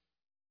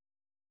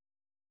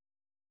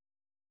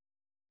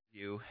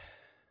you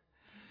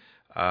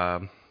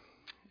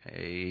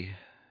a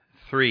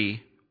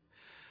three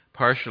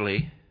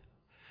partially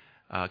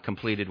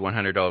completed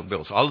 $100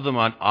 bills. All of them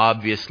are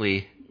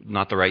obviously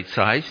not the right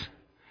size.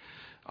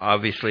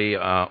 Obviously,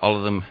 all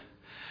of them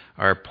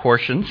are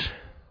portions.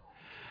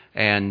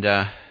 And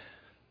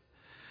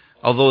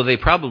although they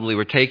probably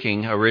were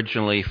taken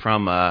originally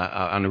from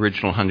an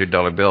original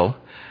 $100 bill,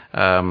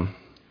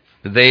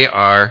 they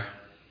are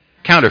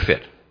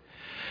counterfeit.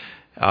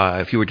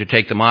 If you were to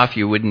take them off,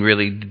 you wouldn't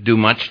really do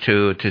much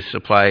to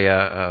supply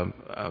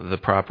the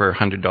proper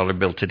 $100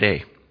 bill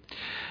today.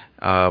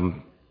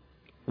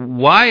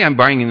 Why I'm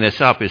bringing this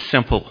up is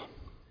simple.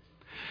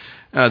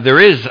 There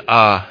is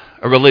a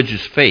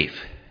religious faith.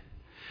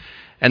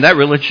 And that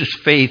religious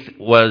faith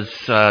was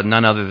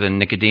none other than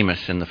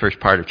Nicodemus in the first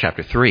part of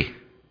chapter 3.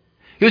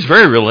 He was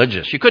very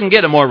religious. You couldn't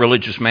get a more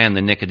religious man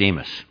than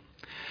Nicodemus.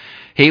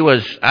 He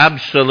was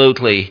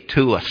absolutely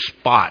to a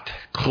spot,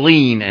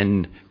 clean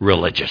and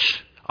religious.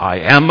 I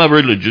am a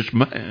religious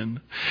man.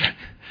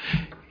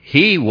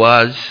 He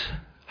was,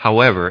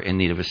 however, in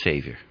need of a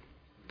Savior.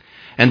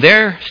 And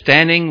there,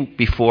 standing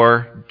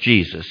before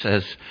Jesus,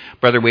 as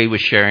Brother Wade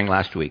was sharing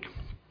last week,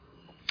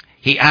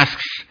 he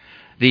asks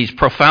these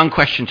profound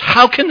questions.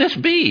 How can this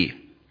be?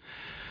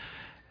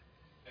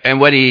 And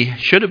what he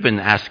should have been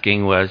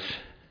asking was,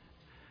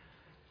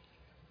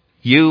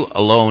 you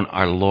alone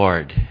are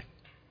Lord.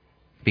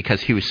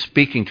 Because he was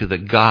speaking to the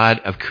God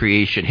of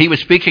creation. He was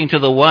speaking to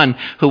the one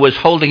who was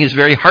holding his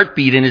very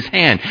heartbeat in his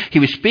hand. He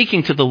was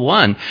speaking to the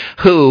one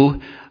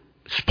who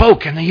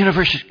spoke and the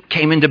universe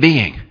came into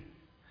being.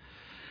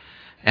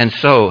 And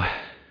so,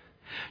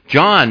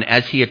 John,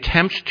 as he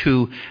attempts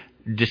to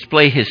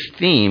display his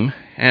theme,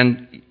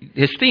 and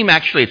his theme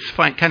actually, it's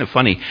kind of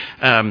funny.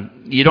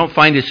 You don't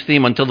find his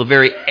theme until the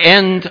very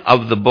end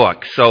of the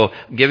book. So,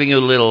 I'm giving you a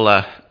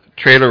little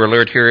trailer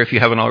alert here if you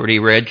haven't already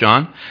read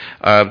John.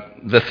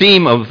 The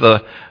theme of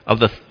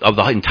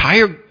the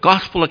entire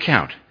gospel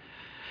account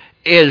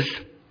is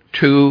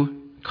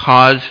to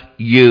cause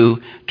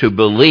you to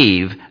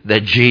believe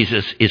that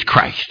Jesus is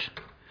Christ,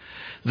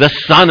 the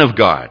Son of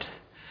God,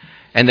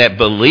 and that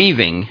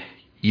believing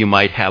you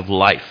might have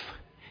life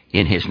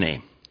in his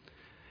name.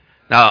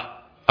 Now,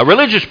 a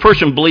religious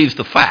person believes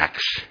the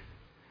facts,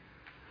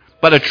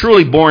 but a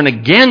truly born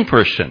again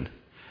person,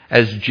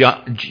 as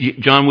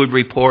John would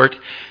report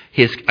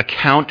his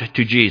account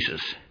to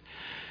Jesus,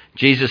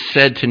 Jesus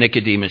said to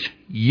Nicodemus,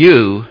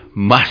 you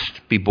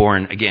must be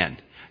born again.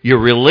 Your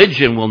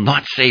religion will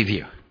not save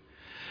you.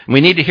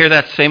 We need to hear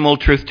that same old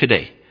truth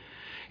today.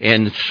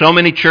 In so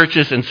many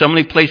churches and so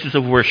many places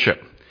of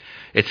worship,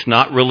 it's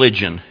not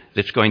religion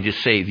that's going to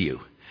save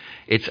you.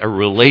 It's a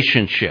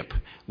relationship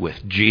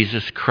with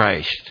Jesus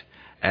Christ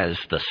as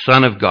the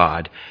Son of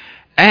God,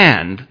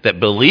 and that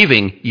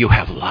believing you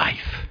have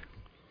life.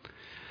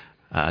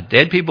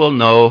 Dead people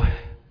know,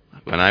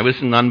 when I was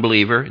an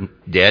unbeliever,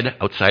 dead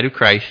outside of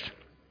Christ,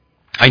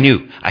 I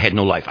knew I had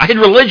no life. I had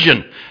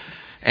religion.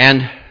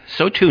 And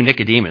so too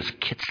Nicodemus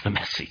gets the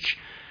message.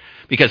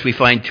 Because we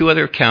find two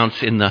other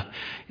accounts in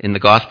the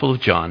Gospel of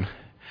John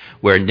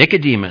where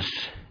Nicodemus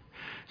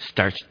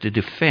starts to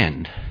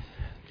defend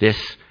this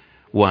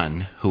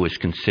one who is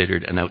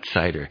considered an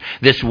outsider.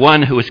 This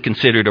one who is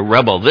considered a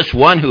rebel. This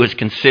one who is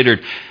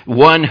considered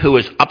one who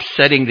is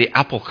upsetting the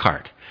apple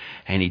cart.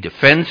 And he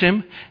defends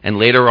him, and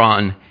later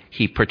on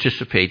he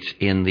participates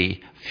in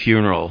the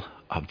funeral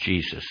of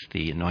Jesus,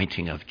 the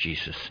anointing of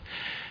Jesus.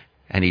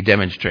 And he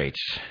demonstrates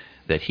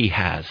that he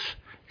has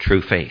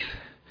true faith.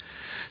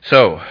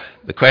 So,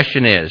 the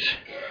question is,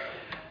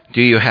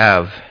 do you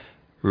have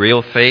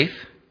real faith,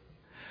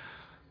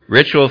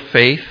 ritual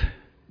faith,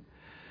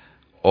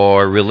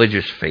 or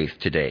religious faith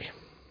today?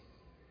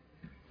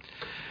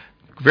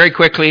 Very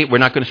quickly, we're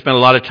not going to spend a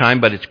lot of time,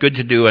 but it's good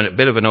to do a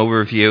bit of an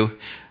overview.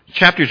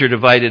 Chapters are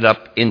divided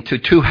up into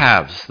two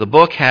halves. The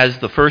book has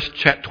the first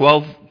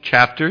 12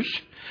 chapters,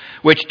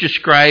 which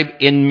describe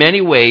in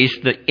many ways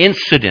the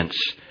incidents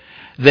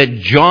that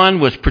John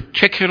was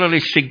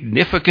particularly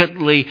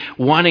significantly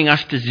wanting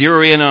us to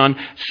zero in on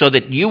so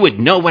that you would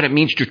know what it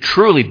means to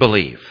truly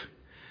believe.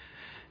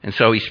 And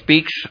so he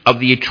speaks of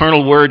the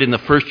eternal word in the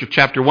first of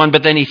chapter 1,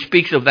 but then he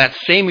speaks of that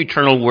same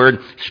eternal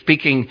word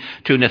speaking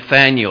to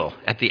Nathanael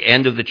at the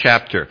end of the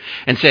chapter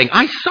and saying,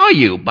 I saw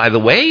you, by the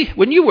way,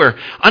 when you were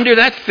under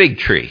that fig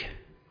tree.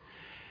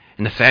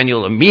 And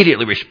Nathanael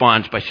immediately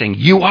responds by saying,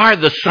 you are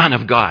the Son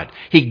of God.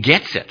 He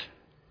gets it.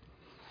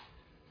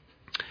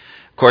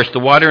 Of course, the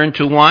water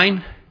into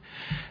wine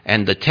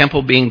and the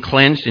temple being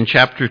cleansed in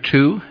chapter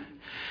 2.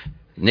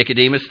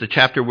 Nicodemus, the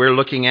chapter we're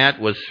looking at,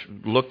 was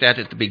looked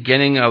at the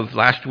beginning of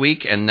last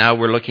week, and now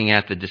we're looking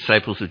at the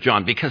disciples of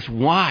John. Because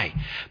why?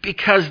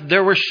 Because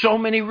there were so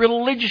many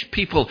religious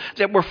people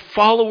that were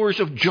followers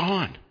of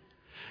John.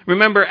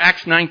 Remember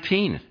Acts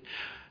 19.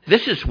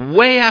 This is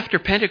way after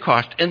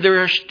Pentecost, and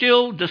there are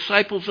still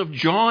disciples of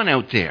John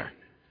out there.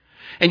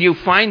 And you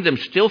find them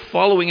still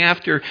following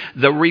after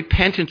the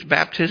repentance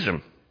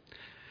baptism.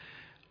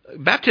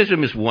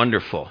 Baptism is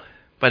wonderful,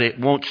 but it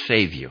won't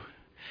save you.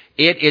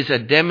 It is a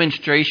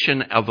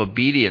demonstration of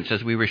obedience,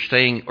 as we were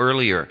saying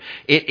earlier.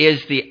 It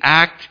is the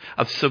act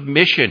of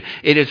submission.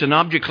 It is an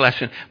object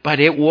lesson, but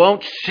it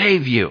won't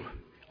save you.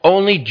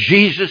 Only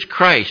Jesus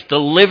Christ, the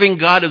living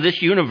God of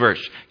this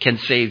universe, can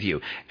save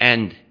you.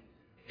 And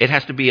it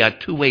has to be a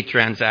two-way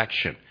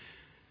transaction.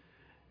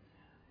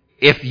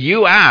 If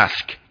you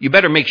ask, you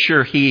better make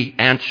sure he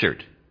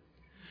answered.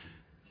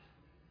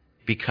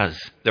 Because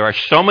there are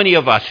so many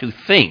of us who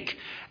think,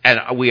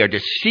 and we are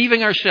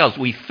deceiving ourselves,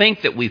 we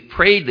think that we've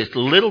prayed this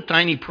little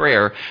tiny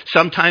prayer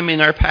sometime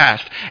in our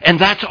past, and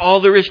that's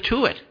all there is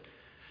to it.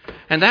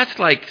 And that's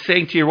like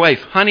saying to your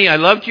wife, honey, I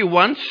loved you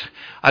once,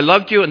 I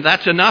loved you, and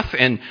that's enough,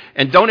 and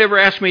don't ever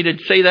ask me to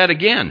say that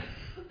again.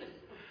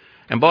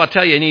 And boy, I'll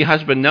tell you, any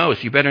husband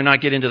knows, you better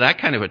not get into that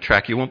kind of a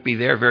track. You won't be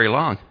there very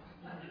long.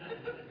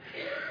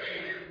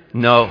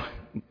 No,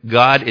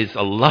 God is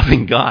a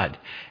loving God,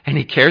 and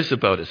he cares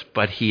about us,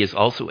 but he is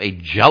also a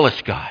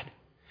jealous God,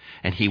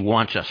 and he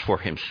wants us for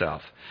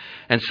himself.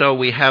 And so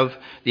we have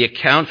the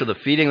accounts of the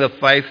feeding of the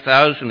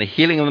 5,000, the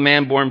healing of the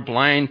man born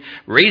blind,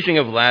 raising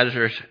of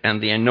Lazarus,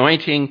 and the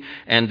anointing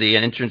and the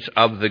entrance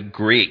of the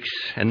Greeks.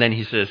 And then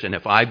he says, and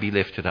if I be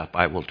lifted up,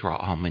 I will draw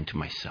all men to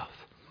myself.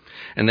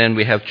 And then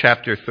we have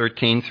chapter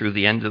 13 through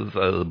the end of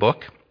the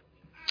book,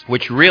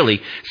 which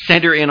really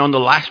center in on the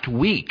last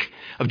week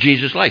of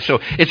Jesus' life. So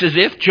it's as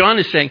if John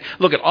is saying,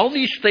 look, at all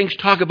these things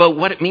talk about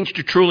what it means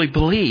to truly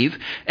believe,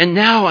 and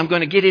now I'm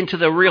going to get into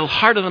the real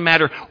heart of the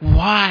matter,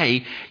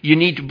 why you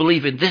need to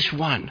believe in this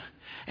one.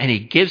 And he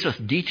gives us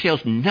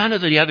details none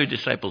of the other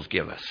disciples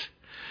give us.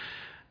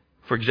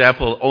 For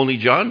example, only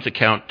John's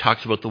account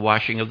talks about the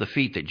washing of the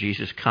feet, that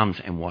Jesus comes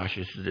and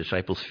washes the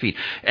disciples' feet.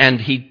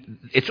 And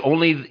it's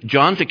only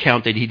John's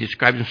account that he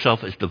describes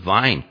himself as the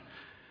vine.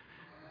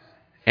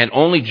 And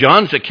only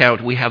John's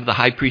account, we have the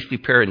high priestly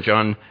prayer in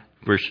John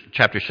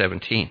chapter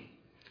 17.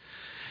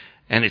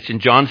 And it's in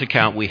John's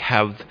account we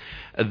have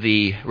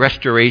the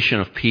restoration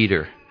of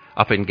Peter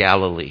up in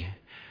Galilee,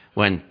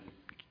 when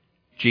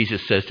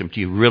Jesus says to him, do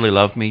you really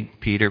love me,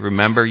 Peter?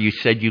 Remember, you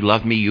said you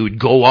loved me, you would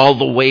go all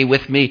the way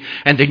with me,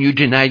 and then you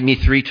denied me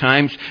 3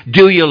 times.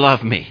 Do you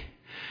love me?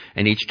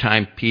 And each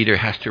time Peter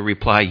has to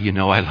reply, you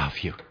know I love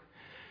you.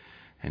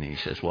 And he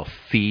says, well,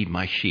 feed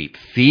my sheep,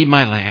 feed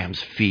my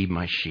lambs, feed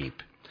my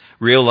sheep.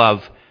 Real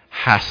love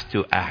has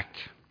to act.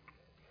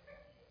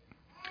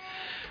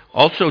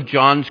 Also,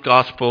 John's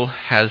gospel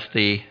has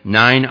the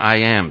 9 I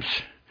ams.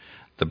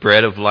 The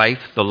bread of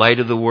life, the light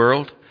of the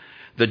world,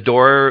 the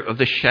door of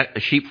the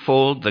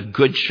sheepfold, the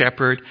good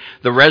shepherd,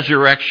 the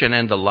resurrection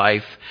and the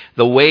life,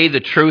 the way, the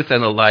truth,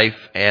 and the life,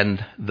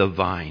 and the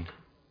vine.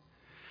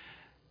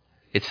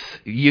 It's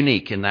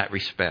unique in that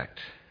respect.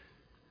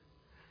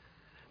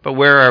 But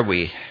where are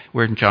we?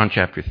 We're in John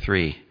chapter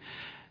 3,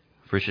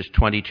 verses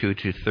 22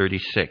 to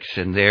 36,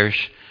 and there's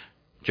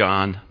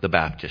John the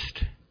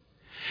Baptist.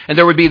 And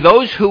there would be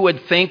those who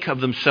would think of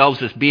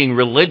themselves as being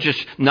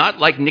religious, not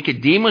like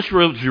Nicodemus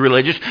was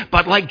religious,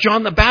 but like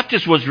John the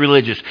Baptist was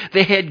religious.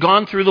 They had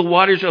gone through the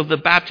waters of the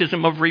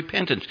baptism of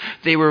repentance.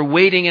 They were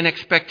waiting in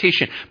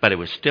expectation, but it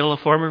was still a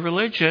form of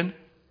religion.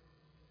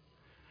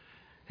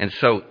 And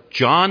so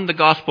John, the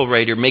gospel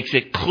writer, makes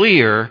it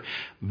clear,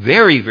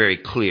 very, very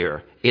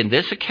clear in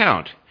this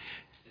account,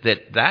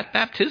 that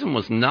baptism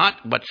was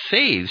not what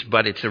saves,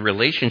 but it's a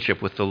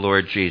relationship with the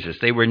Lord Jesus.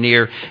 They were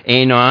near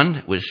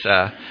Aenon.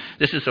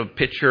 This is a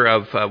picture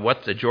of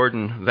what the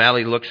Jordan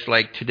Valley looks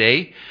like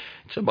today.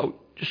 It's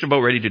just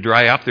about ready to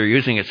dry up. They're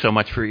using it so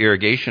much for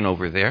irrigation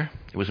over there.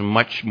 There was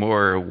much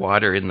more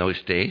water in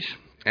those days.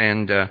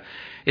 And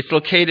it's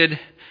located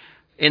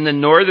in the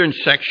northern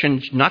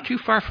section, not too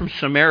far from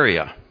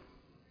Samaria.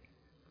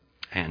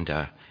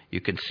 And you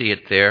can see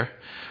it there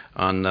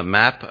on the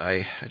map.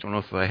 I don't know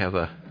if I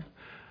have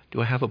do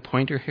I have a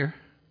pointer here?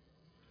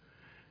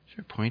 Is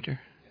there a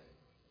pointer?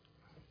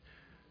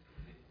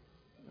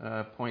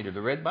 Pointer, the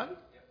red button?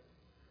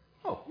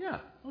 Oh,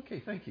 yeah.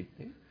 Okay, thank you.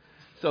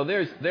 So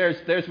there's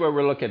where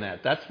we're looking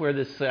at. That's where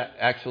this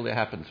actually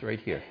happens, right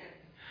here.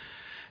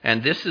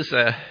 And this is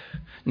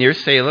near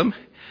Salem.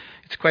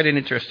 It's quite an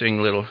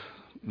interesting little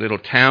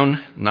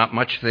town. Not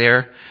much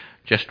there,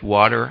 just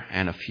water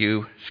and a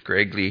few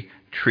scraggly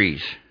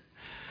trees.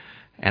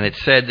 And it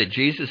said that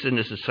Jesus and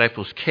his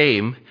disciples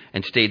came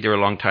and stayed there a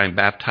long time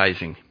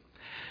baptizing.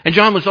 And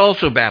John was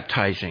also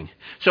baptizing.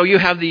 So you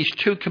have these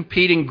two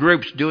competing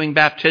groups doing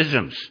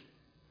baptisms.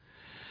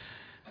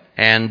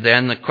 And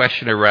then the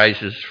question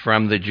arises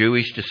from the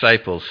Jewish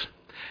disciples,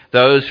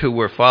 those who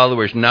were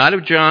followers not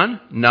of John,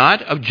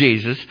 not of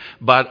Jesus,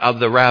 but of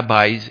the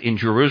rabbis in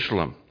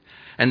Jerusalem.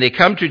 And they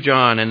come to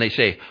John and they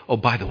say, oh,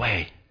 by the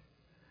way,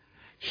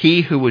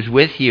 he who was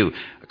with you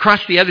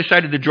across the other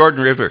side of the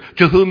Jordan River,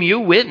 to whom you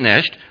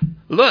witnessed,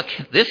 look,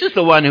 this is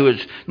the one who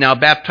is now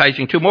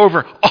baptizing too.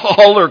 Moreover,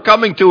 all are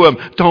coming to him.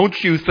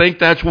 Don't you think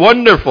that's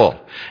wonderful?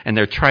 And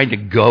they're trying to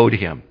goad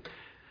him.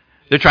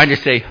 They're trying to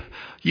say,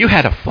 you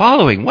had a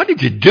following. What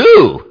did you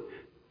do?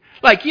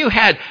 Like you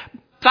had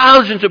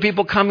thousands of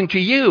people coming to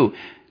you.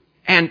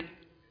 And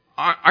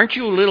aren't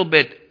you a little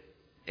bit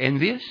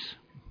envious?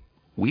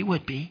 We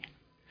would be.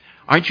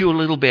 Aren't you a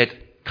little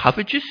bit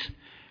covetous?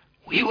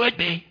 We would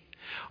be.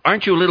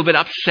 Aren't you a little bit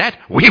upset?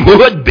 We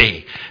would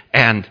be.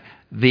 And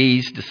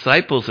these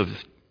disciples of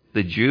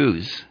the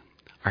Jews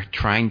are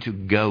trying to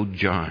goad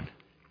John.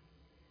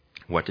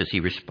 What does he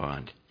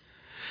respond?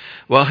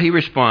 Well, he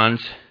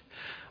responds,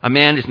 a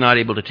man is not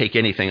able to take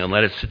anything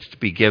unless it's to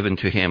be given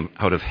to him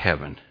out of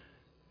heaven.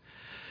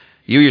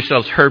 You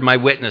yourselves heard my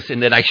witness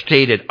in that I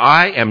stated,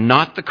 I am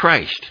not the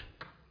Christ.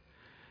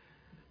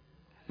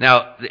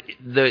 Now,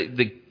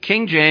 the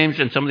King James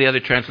and some of the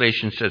other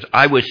translations says,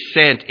 I was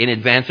sent in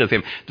advance of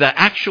him. The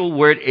actual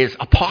word is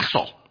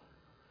apostle.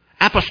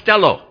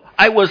 Apostello.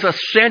 I was a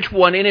sent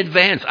one in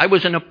advance. I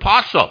was an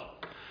apostle.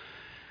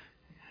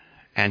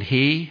 And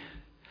he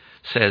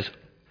says,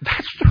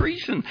 that's the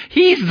reason.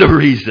 He's the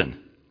reason.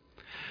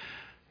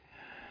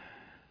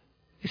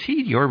 Is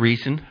he your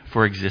reason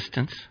for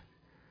existence?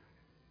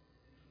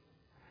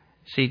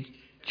 See,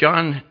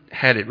 John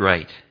had it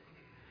right.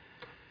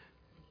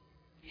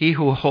 He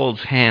who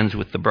holds hands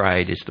with the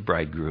bride is the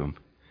bridegroom.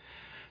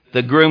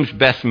 The groom's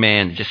best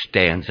man just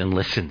stands and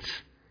listens.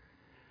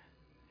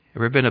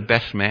 Ever been a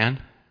best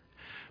man?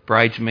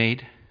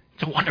 Bridesmaid?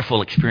 It's a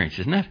wonderful experience,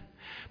 isn't it?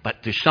 But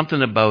there's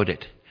something about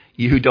it.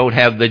 You don't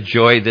have the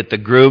joy that the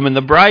groom and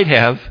the bride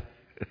have.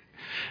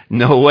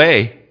 No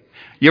way.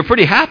 You're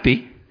pretty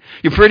happy.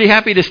 You're pretty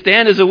happy to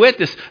stand as a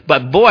witness.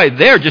 But boy,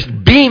 they're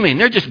just beaming.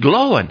 They're just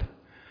glowing.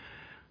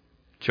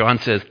 John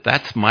says,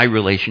 that's my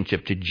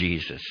relationship to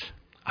Jesus.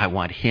 I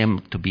want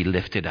him to be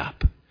lifted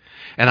up.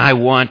 And I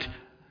want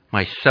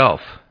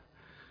myself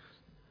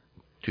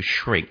to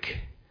shrink.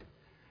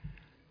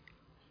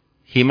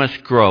 He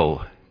must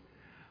grow.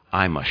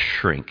 I must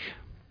shrink.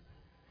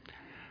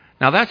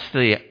 Now that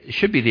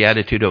should be the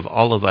attitude of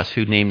all of us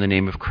who name the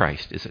name of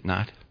Christ, is it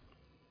not?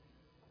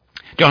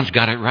 John's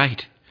got it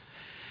right.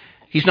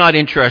 He's not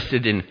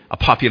interested in a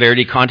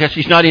popularity contest.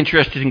 He's not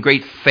interested in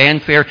great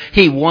fanfare.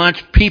 He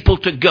wants people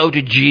to go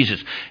to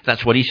Jesus.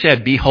 That's what he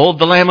said. Behold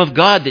the Lamb of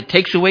God that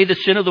takes away the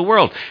sin of the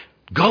world.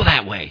 Go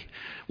that way.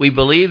 We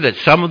believe that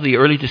some of the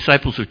early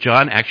disciples of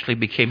John actually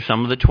became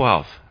some of the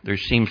 12. There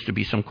seems to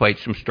be some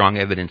strong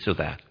evidence of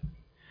that.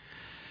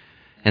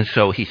 And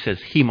so he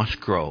says, he must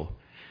grow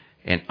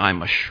and I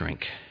must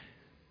shrink.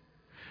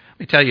 Let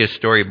me tell you a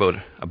story about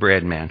a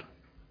bread man.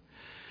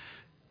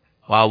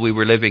 While we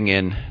were living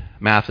in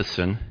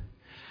Matheson,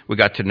 we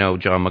got to know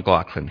John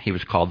McLaughlin. He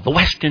was called the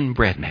Weston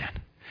Bread Man.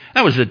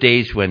 That was the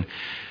days when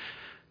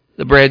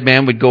the bread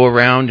man would go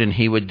around and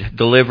he would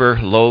deliver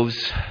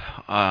loaves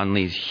on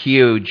these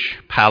huge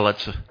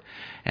pallets,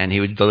 and he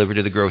would deliver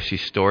to the grocery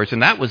stores.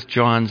 And that was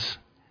John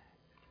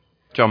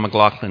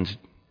McLaughlin's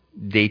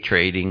day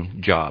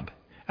trading job.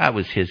 That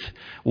was his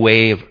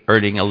way of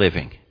earning a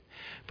living.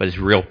 But his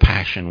real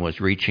passion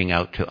was reaching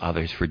out to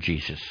others for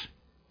Jesus.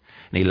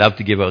 And he loved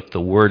to give out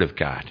the Word of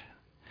God.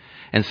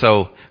 And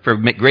so for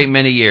a great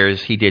many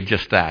years, he did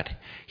just that.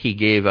 He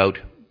gave out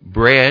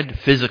bread,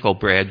 physical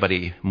bread, but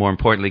he more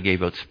importantly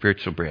gave out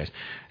spiritual bread.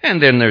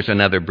 And then there's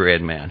another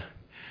bread man.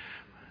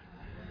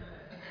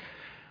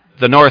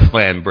 The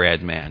Northland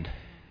bread man.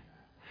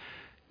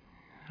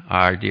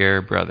 Our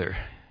dear brother,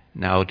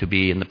 now to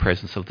be in the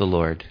presence of the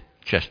Lord,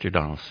 Chester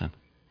Donaldson.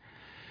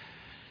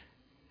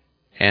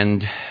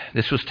 And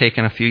this was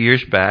taken a few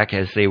years back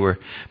as they were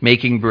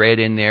making bread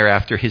in there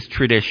after his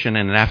tradition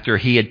and after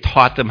he had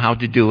taught them how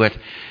to do it.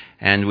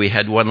 And we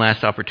had one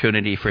last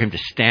opportunity for him to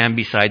stand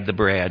beside the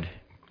bread.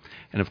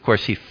 And of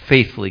course, he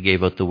faithfully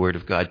gave out the Word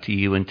of God to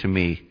you and to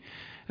me.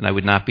 And I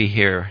would not be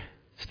here,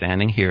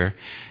 standing here,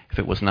 if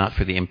it was not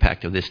for the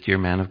impact of this dear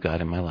man of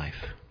God in my life.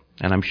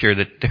 And I'm sure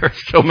that there are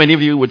so many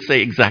of you who would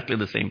say exactly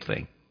the same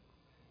thing.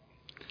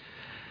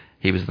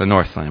 He was the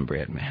Northland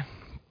bread man.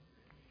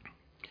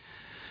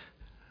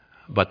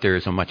 But there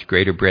is a much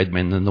greater bread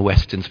man than the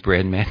Weston's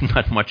bread man,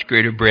 not much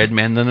greater bread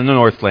man than the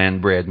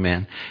Northland bread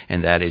man,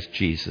 and that is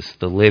Jesus,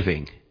 the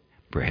living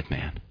bread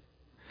man.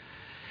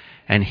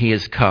 And he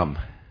has come.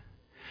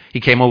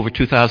 He came over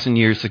 2,000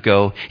 years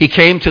ago. He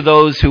came to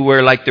those who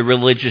were like the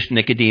religious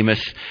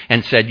Nicodemus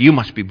and said, you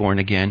must be born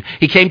again.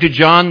 He came to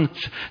John's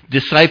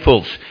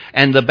disciples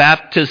and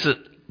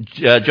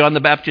John the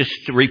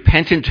Baptist's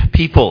repentant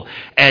people,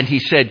 and he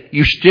said,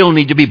 you still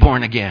need to be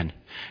born again.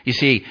 You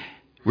see,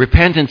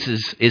 repentance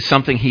is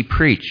something he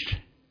preached.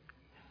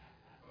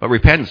 But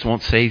repentance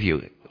won't save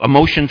you.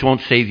 Emotions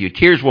won't save you.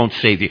 Tears won't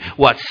save you.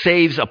 What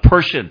saves a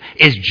person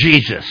is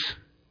Jesus.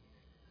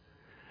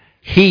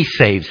 He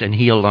saves and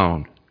he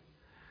alone.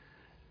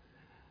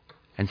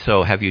 And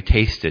so have you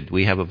tasted?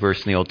 We have a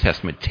verse in the Old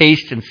Testament.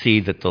 Taste and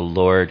see that the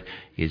Lord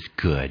is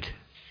good.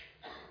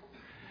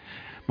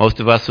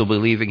 Most of us will be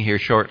leaving here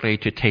shortly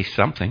to taste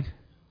something.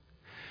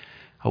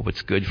 Hope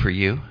it's good for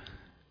you.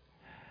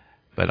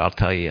 But I'll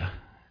tell you,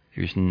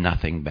 there's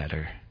nothing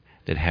better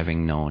than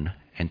having known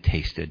and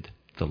tasted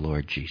the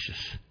Lord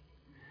Jesus.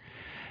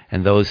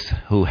 And those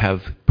who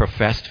have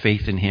professed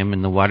faith in him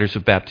in the waters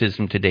of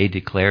baptism today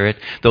declare it.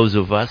 Those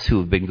of us who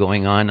have been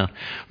going on a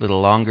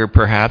little longer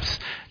perhaps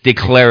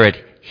declare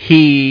it.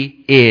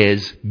 He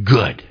is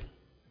good.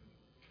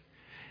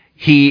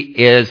 He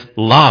is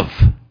love.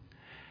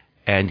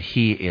 and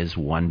He is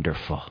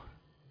wonderful.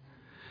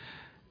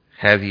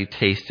 Have you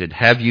tasted?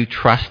 Have you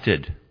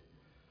trusted?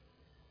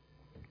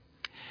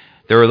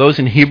 There are those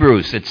in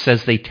Hebrews that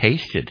says they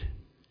tasted.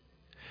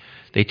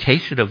 They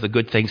tasted of the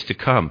good things to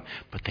come,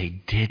 but they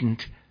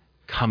didn't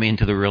come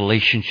into the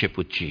relationship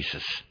with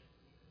Jesus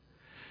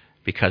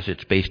because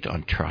it's based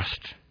on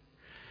trust.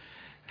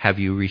 Have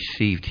you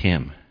received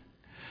Him?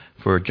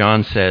 For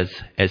John says,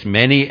 as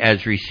many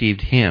as received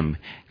Him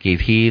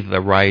gave He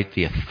the right,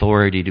 the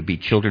authority to be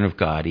children of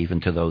God, even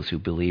to those who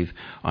believe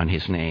on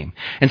His name.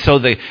 And so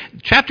the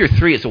chapter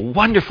 3 is a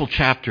wonderful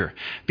chapter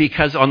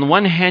because on the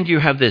one hand you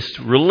have this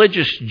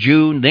religious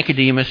Jew,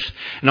 Nicodemus,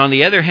 and on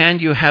the other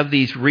hand you have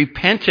these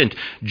repentant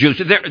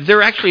Jews.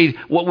 They're actually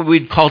what we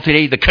would call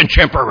today the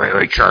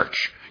contemporary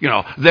church. You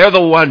know, they're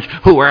the ones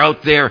who are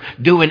out there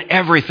doing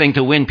everything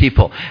to win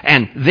people.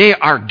 And they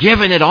are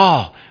giving it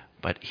all.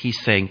 But He's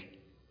saying,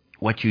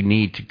 what you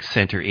need to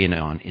center in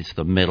on is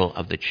the middle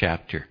of the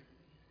chapter.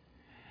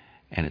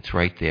 And it's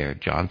right there,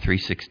 John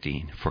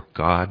 3:16. For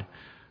God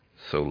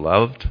so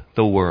loved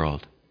the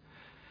world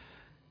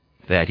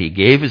that He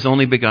gave His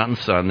only begotten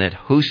Son, that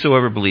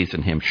whosoever believes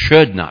in Him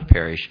should not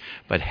perish,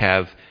 but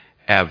have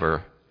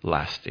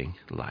everlasting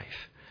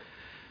life.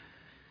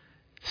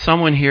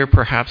 Someone here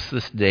perhaps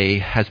this day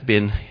has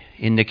been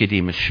in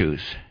Nicodemus'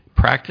 shoes,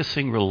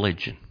 practicing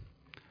religion,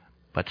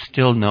 but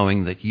still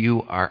knowing that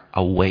you are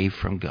away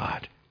from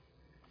God.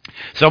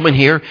 Someone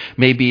here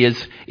maybe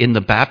is in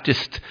the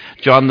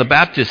John the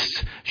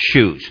Baptist's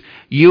shoes.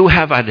 You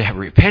have a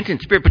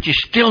repentant spirit, but you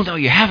still know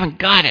you haven't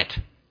got it.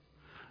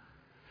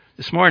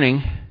 This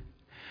morning,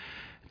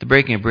 at the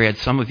breaking of bread,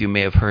 some of you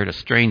may have heard a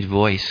strange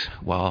voice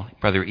while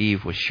Brother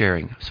Eve was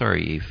sharing.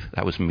 Sorry, Eve,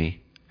 that was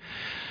me.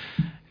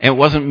 And it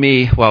wasn't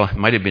me, well, it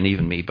might have been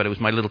even me, but it was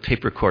my little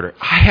tape recorder.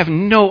 I have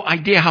no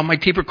idea how my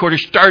tape recorder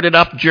started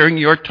up during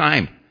your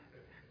time.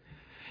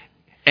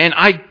 And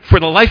I, for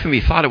the life of me,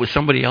 thought it was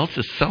somebody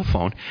else's cell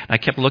phone. I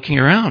kept looking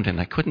around,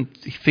 and I couldn't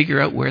figure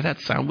out where that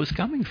sound was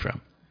coming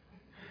from.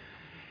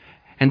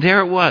 And there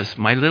it was,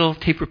 my little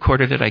tape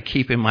recorder that I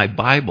keep in my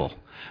Bible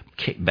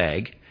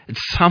bag. It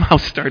somehow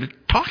started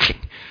talking.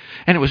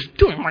 And it was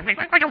doing...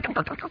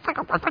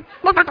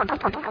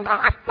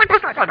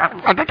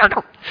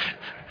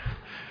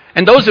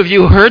 And those of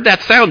you who heard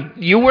that sound,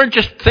 you weren't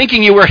just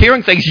thinking you were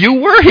hearing things, you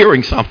were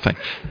hearing something.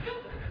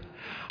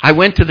 I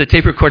went to the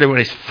tape recorder when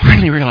I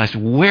finally realized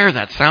where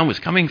that sound was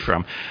coming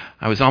from.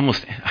 I was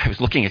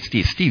looking at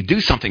Steve. Steve, do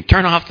something.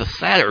 Turn off the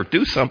set or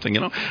do something,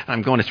 And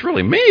I'm going, it's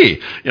really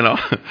me,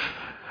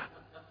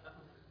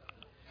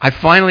 I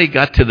finally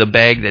got to the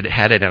bag that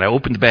had it, and I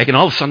opened the bag, and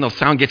all of a sudden the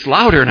sound gets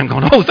louder, and I'm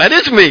going, oh, that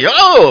is me.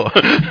 Oh!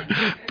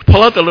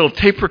 Pull out the little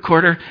tape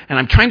recorder, and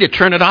I'm trying to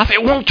turn it off.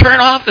 It won't turn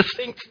off. The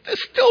thing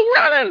is still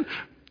running.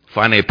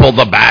 Finally, I pulled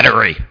the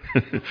battery.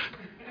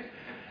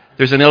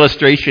 There's an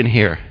illustration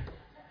here.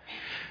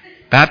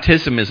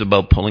 Baptism is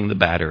about pulling the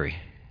battery.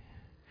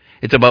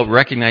 It's about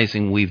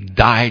recognizing we've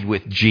died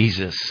with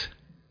Jesus.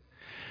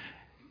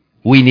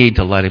 We need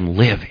to let Him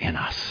live in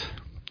us.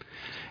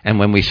 And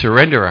when we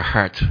surrender our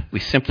hearts, we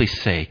simply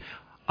say,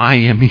 I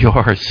am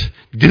yours.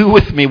 Do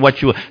with me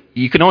what you will.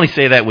 You can only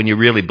say that when you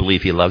really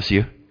believe He loves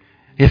you.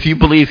 If you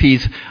believe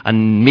He's a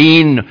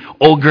mean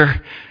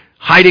ogre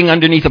hiding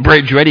underneath a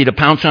bridge ready to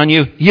pounce on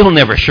you, you'll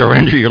never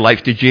surrender your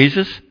life to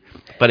Jesus.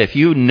 But if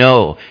you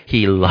know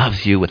He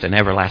loves you with an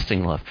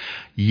everlasting love,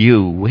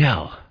 you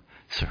will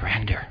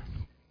surrender.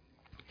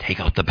 Take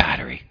out the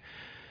battery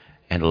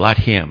and let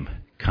Him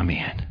come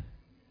in.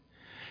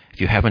 If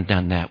you haven't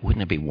done that,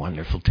 wouldn't it be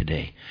wonderful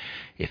today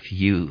if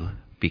you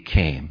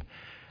became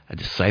a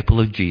disciple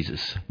of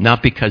Jesus,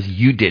 not because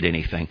you did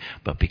anything,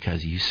 but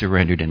because you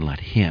surrendered and let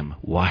Him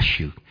wash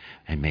you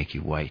and make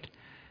you white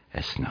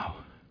as snow.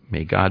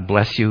 May God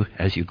bless you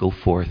as you go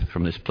forth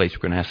from this place.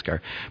 We're going to ask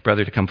our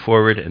brother to come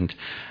forward and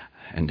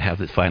have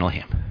the final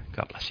hymn.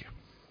 God bless you.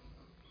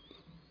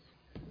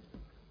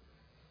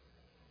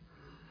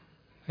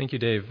 Thank you,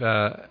 Dave.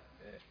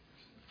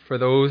 For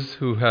those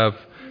who have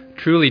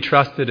truly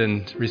trusted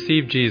and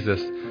received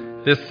Jesus,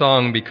 this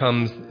song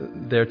becomes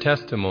their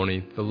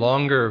testimony. The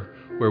longer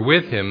we're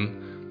with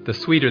Him, the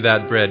sweeter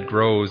that bread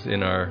grows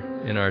in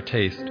our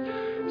taste.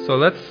 So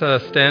let's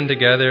stand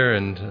together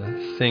and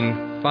sing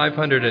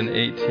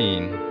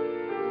 518.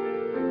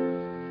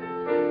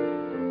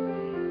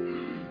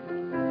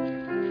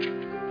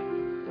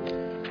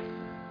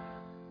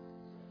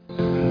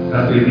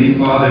 As we leave,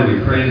 Father,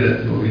 we pray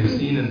that what we've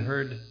seen and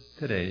heard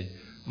today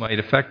might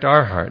affect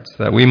our hearts,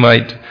 that we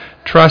might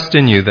trust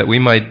in You, that we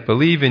might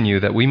believe in You,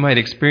 that we might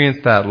experience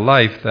that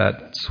life,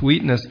 that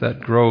sweetness that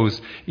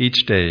grows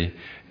each day.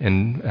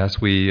 And as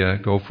we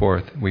go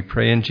forth, we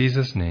pray in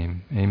Jesus'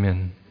 name.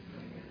 Amen.